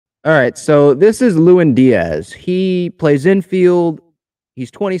All right, so this is Lewin Diaz. He plays infield. He's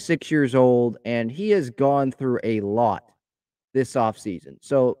 26 years old, and he has gone through a lot this offseason.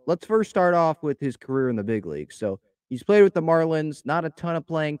 So let's first start off with his career in the big leagues. So he's played with the Marlins, not a ton of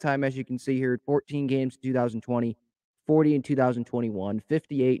playing time, as you can see here 14 games in 2020, 40 in 2021,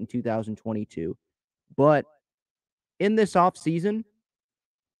 58 in 2022. But in this offseason,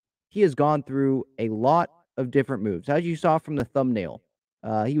 he has gone through a lot of different moves. As you saw from the thumbnail,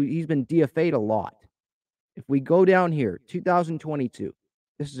 he's been DFA'd a lot. If we go down here, 2022,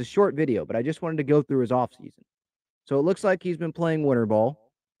 this is a short video, but I just wanted to go through his offseason. So it looks like he's been playing winter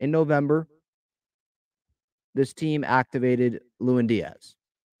ball. In November, this team activated Lewin Diaz.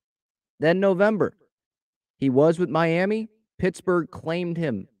 Then November, he was with Miami. Pittsburgh claimed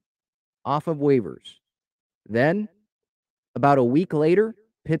him off of waivers. Then, about a week later,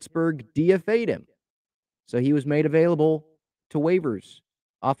 Pittsburgh DFA'd him. So he was made available to waivers,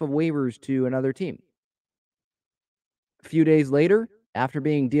 off of waivers to another team. A few days later, after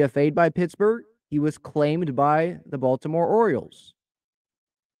being DFA'd by Pittsburgh, he was claimed by the Baltimore Orioles.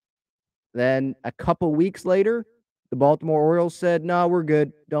 Then a couple weeks later, the Baltimore Orioles said, "No, we're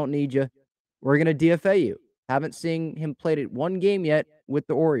good. Don't need you. We're going to DFA you." Haven't seen him played it one game yet with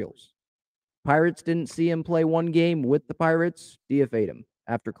the Orioles. Pirates didn't see him play one game with the Pirates, DFA'd him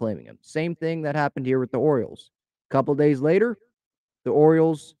after claiming him. Same thing that happened here with the Orioles. A couple days later, the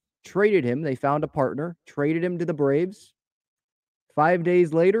Orioles traded him. They found a partner, traded him to the Braves. 5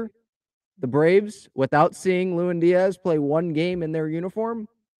 days later, the Braves, without seeing Lewin Diaz play one game in their uniform,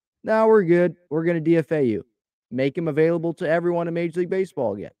 "Now we're good. We're going to DFA you." Make him available to everyone in Major League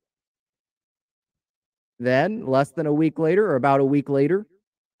Baseball again. Then, less than a week later, or about a week later,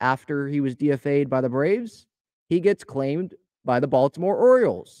 after he was DFA'd by the Braves, he gets claimed by the Baltimore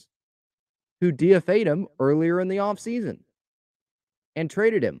Orioles, who DFA'd him earlier in the offseason and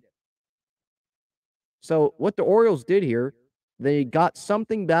traded him. So what the Orioles did here, they got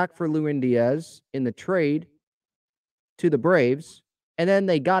something back for Lewin Diaz in the trade to the Braves, and then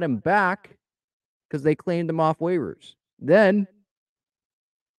they got him back because they claimed him off waivers. Then,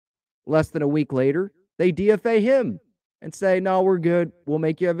 less than a week later, they DFA him and say, "No, we're good. We'll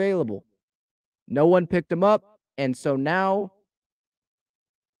make you available." No one picked him up, and so now,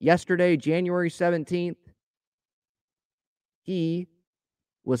 yesterday, January 17th, he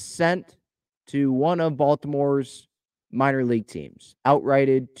was sent to one of Baltimore's minor league teams,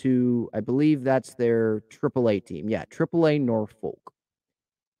 outrighted to, I believe that's their AAA team. Yeah, AAA Norfolk.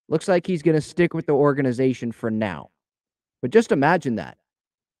 Looks like he's going to stick with the organization for now. But just imagine that.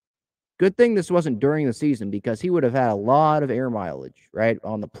 Good thing this wasn't during the season because he would have had a lot of air mileage, right?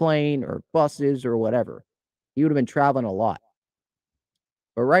 On the plane or buses or whatever. He would have been traveling a lot.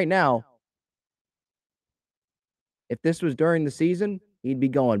 But right now, if this was during the season, he'd be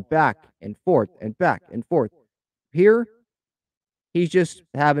going back and forth and back and forth. Here, he's just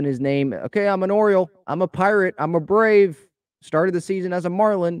having his name. Okay, I'm an Oriole. I'm a Pirate. I'm a Brave. Started the season as a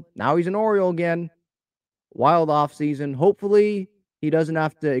Marlin. Now he's an Oriole again. Wild off season. Hopefully, he doesn't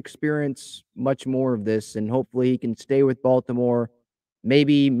have to experience much more of this, and hopefully he can stay with Baltimore,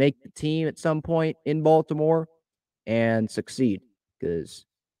 maybe make the team at some point in Baltimore and succeed, because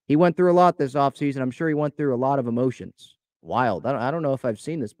he went through a lot this offseason. I'm sure he went through a lot of emotions. Wild. I don't know if I've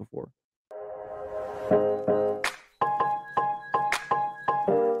seen this before.